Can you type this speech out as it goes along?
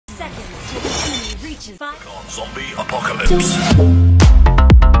seconds till the enemy reaches 5. Zombie apocalypse.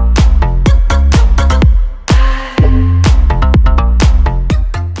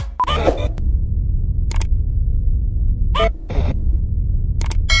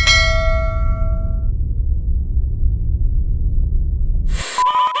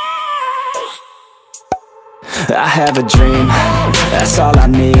 I have a dream, that's all I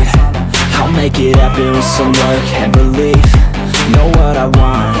need. I'll make it happen with some work and belief. Know what I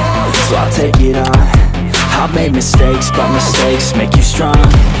want, so I'll take it on. I've made mistakes, but mistakes make you strong.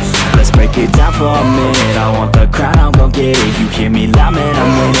 Let's break it down for a minute. I want the crown, I'm gon' get it. You hear me loud, man,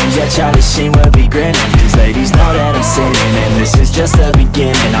 I'm winning. Yeah, Charlie Sheen will be grinning, cause ladies know that I'm sinning. And this is just the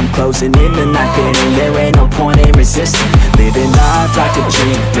beginning. I'm closing in the night inning. There ain't no point in resisting. Living life like a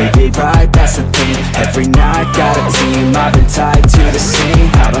dream, live it right, that's the thing. Every night, got a team, I've been tied to the scene.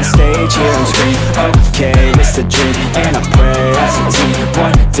 Out on stage, here I'm screaming, okay, it's a dream. And I pray as a team,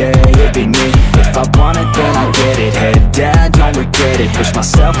 one day it'll be me. If I want it, then I get it. Head down, don't regret it. Push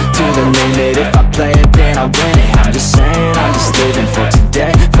myself to the limit. If I play it, then I win it. I'm just saying, I'm just living for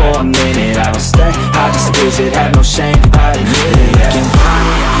today. For a minute, I don't stay, I just visit. Have no shame, I admit it. Looking right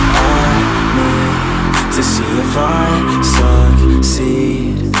at me to see if I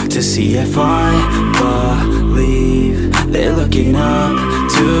succeed, to see if I believe. They're looking up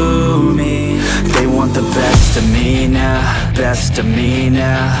to me. They want the best of me now, best of me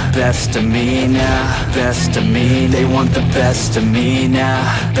now, best of me now, best of me. They want the best of me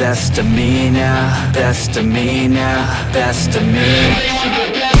now, best of me now, best of me now, best of me.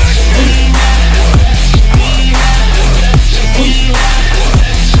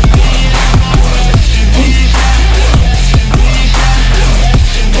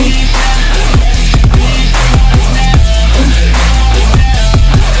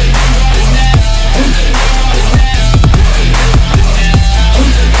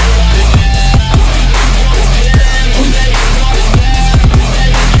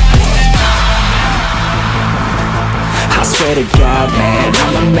 Swear to God, man,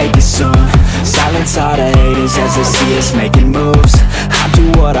 I'ma make it soon. Silence all the haters as they see us making moves. I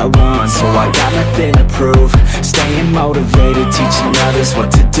do what I want, so I got nothing to prove. Staying motivated, teaching others what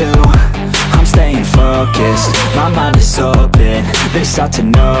to do. I'm staying focused, my mind is open. They start to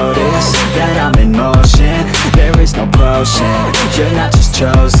notice that I'm in motion. There is no potion, you're not just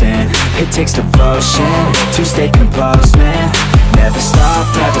chosen. It takes devotion to stay composed, man. Never stop,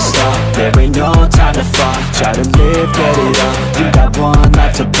 there ain't no time to fall. Try to live, get it up, you got one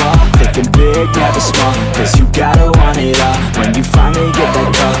life to ball. Thinking big, never small, cause you gotta want it all. When you finally get that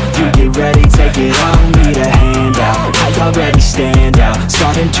call, you get ready, take it on. Need a hand out, I already stand out.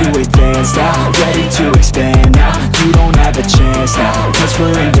 Starting to advance now, ready to expand now. You don't have a chance now, cause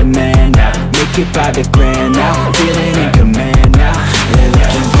we're in demand now. Make it by the grand now, feeling in command now. They're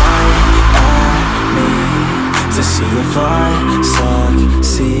looking right at me to see if I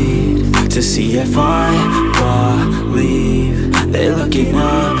succeed, to see if I believe. They're looking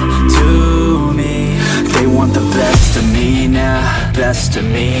up to me. They want the best of me now, best of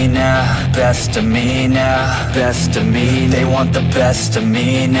me now, best of me now, best of me. They want the best of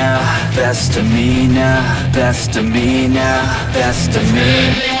me now, best of me now, best of me now, best of me.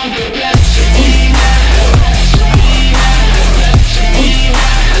 They want the best of me now.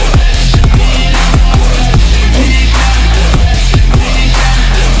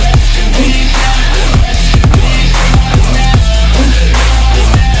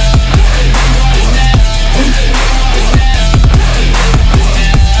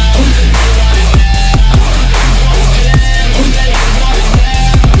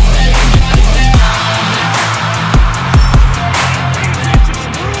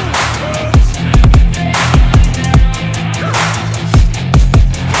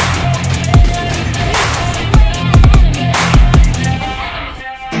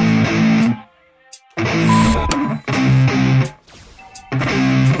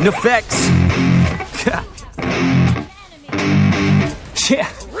 NEFFEX. Yeah.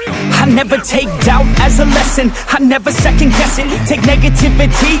 I never take doubt as a lesson. I never second guess it. Take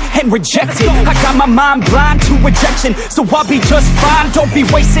negativity and reject it. I got my mind blind to rejection, so I'll be just fine. Don't be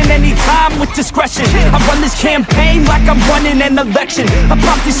wasting any time with discretion. I run this campaign like I'm running an election. I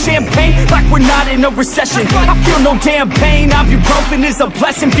pop this champagne like we're not in a recession. I feel no damn pain. Ibuprofen is a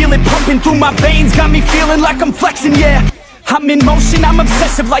blessing. Feel it pumping through my veins, got me feeling like I'm flexing, yeah. I'm in motion, I'm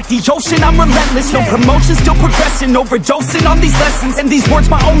obsessive like the ocean, I'm relentless. No promotion, still progressing, overdosing on these lessons. And these words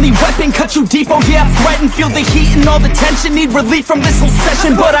my only weapon, cut you deep, oh yeah, I threaten. Feel the heat and all the tension, need relief from this whole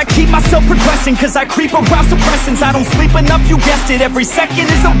session. But I keep myself progressing, cause I creep around suppressants. I don't sleep enough, you guessed it, every second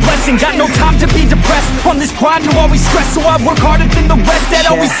is a blessing. Got no time to be depressed, on this grind you always stress. So I work harder than the rest,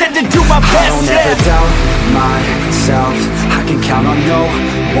 that always said to do my best. I don't ever doubt myself, I can count on no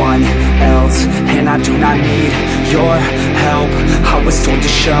one else. And I do not need your help, I was told to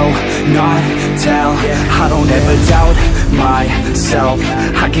show, not tell. I don't ever doubt myself,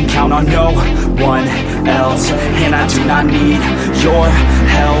 I can count on no one else. And I do not need your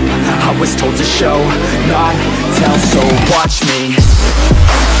help, I was told to show, not tell. So watch me.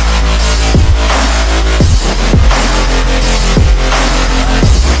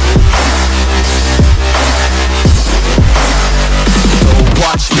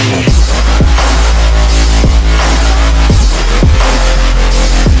 Watch me.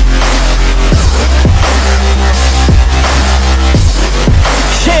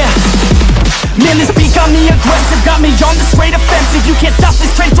 Man, this beat got me aggressive, got me on the straight offensive. You can't stop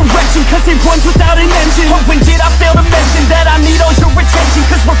this straight direction, cause it runs without an engine. Oh, when did I fail to mention that I need all your attention?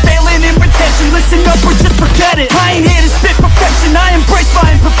 Cause we're failing in retention, listen up or just forget it. I ain't here to spit perfection, I embrace my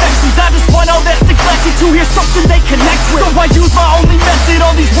imperfections. I just want all that's neglected to hear something they connect with. So I use my only method,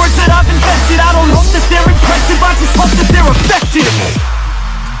 all these words that I've invested. I don't hope that they're impressive, I just hope that they're effective.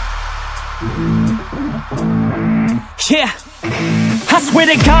 Yeah, I swear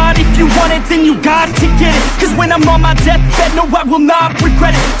to God, if you want it, then you got to get it. Cause when I'm on my deathbed, no, I will not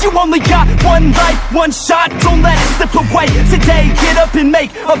regret it. You only got one life, one shot, don't let it slip away. Today, get up and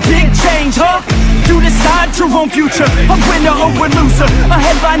make a big change, huh? You decide your own future, a winner or a loser, a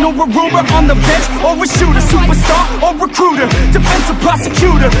headline or a rumor, on the bench or a shooter, superstar or recruiter, defensive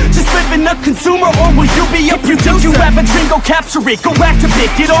prosecutor, just living a consumer, or will you be a producer? If you have a dream, go capture it, go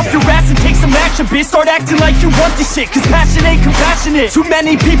activate, get off your ass and take some action, bitch. Start acting like you want this shit, cause passion ain't compassionate. Too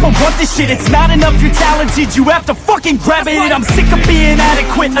many people want this shit, it's not enough you're talented, you have to fucking grab it. I'm sick of being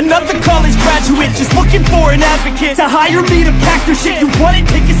adequate, another college graduate, just looking for an advocate to hire me to pack their shit. You want it,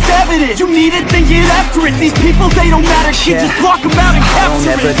 take a stab at it, you need it, then get after it. These people, they don't matter, shit, just block them out and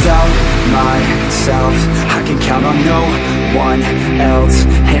capture it. I don't ever doubt myself, I can count on no one else.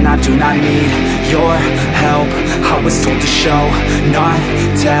 And I do not need your help, I was told to show, not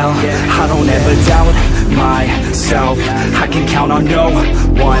tell. I don't ever doubt myself, I can count on no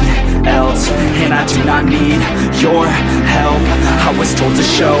one else. And I do not need your help, I was told to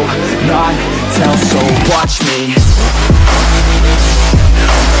show, not tell. So watch me.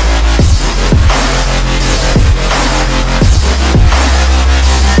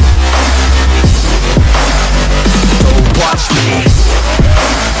 Watch me.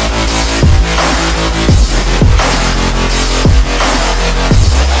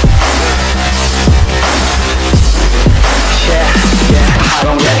 I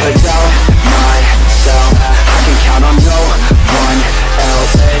don't ever doubt myself, I can count on no one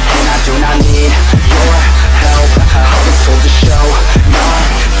else. And I do not need your help, I was told to show, not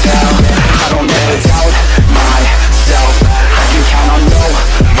tell. I don't ever doubt myself, I can count on no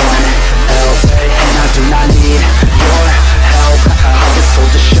one else. And I do not need your help, I was told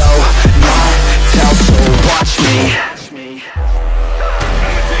to show, not tell. So watch me.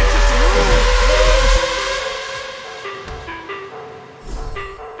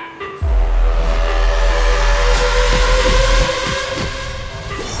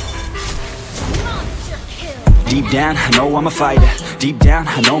 Deep down, I know I'm a fighter. Deep down,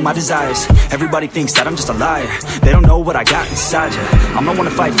 I know my desires. Everybody thinks that I'm just a liar. They don't know what I got inside ya. I'm the one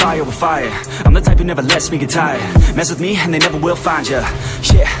to fight fire with fire. I'm the type who never lets me get tired. Mess with me and they never will find ya.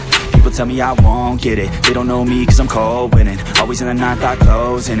 Yeah, people tell me I won't get it. They don't know me cause I'm cold winning. Always in the ninth, I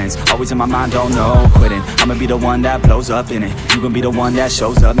close innings. Always in my mind, don't know quitting. I'ma be the one that blows up in it. You gon' be the one that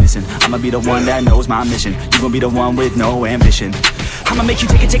shows up missing. I'ma be the one that knows my mission. You gon' be the one with no ambition. I'ma make you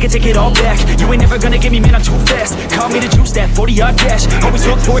take it all back. You ain't never gonna get me, man, I'm too fast. Call me the juice, that 40-yard dash. Always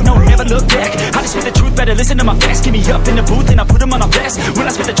look forward, no, never look back. I just spit the truth, better listen to my facts. Get me up in the booth and I put them on a blast. When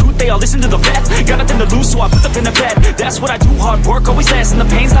I spit the truth, they all listen to the facts. Got nothing to lose, so I put them in the bed. That's what I do, hard work always lasts. And the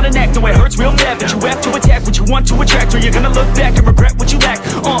pain's not an act, no, it hurts real bad. But you have to attack what you want to attract, or you're gonna look back and regret what you lack.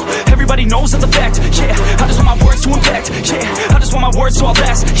 Everybody knows that's a fact. Yeah, I just want my words to impact. Yeah, I just want my words to all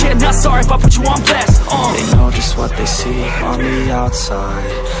last. Yeah, not sorry if I put you on blast. They know just what they see on the outside.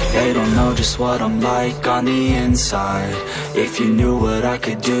 They don't know just what I'm like on the inside. If you knew what I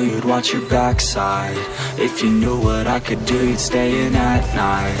could do, you'd watch your backside. If you knew what I could do, you'd stay in at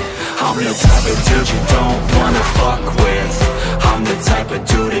night. I'm the type of dude you don't wanna fuck with. I'm the type of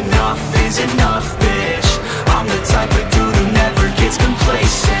dude enough is enough, bitch. I'm the type of dude who never gets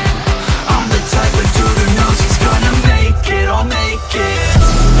complacent. I'm the type of dude who knows he's gonna make it, I'll make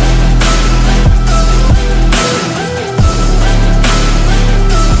it.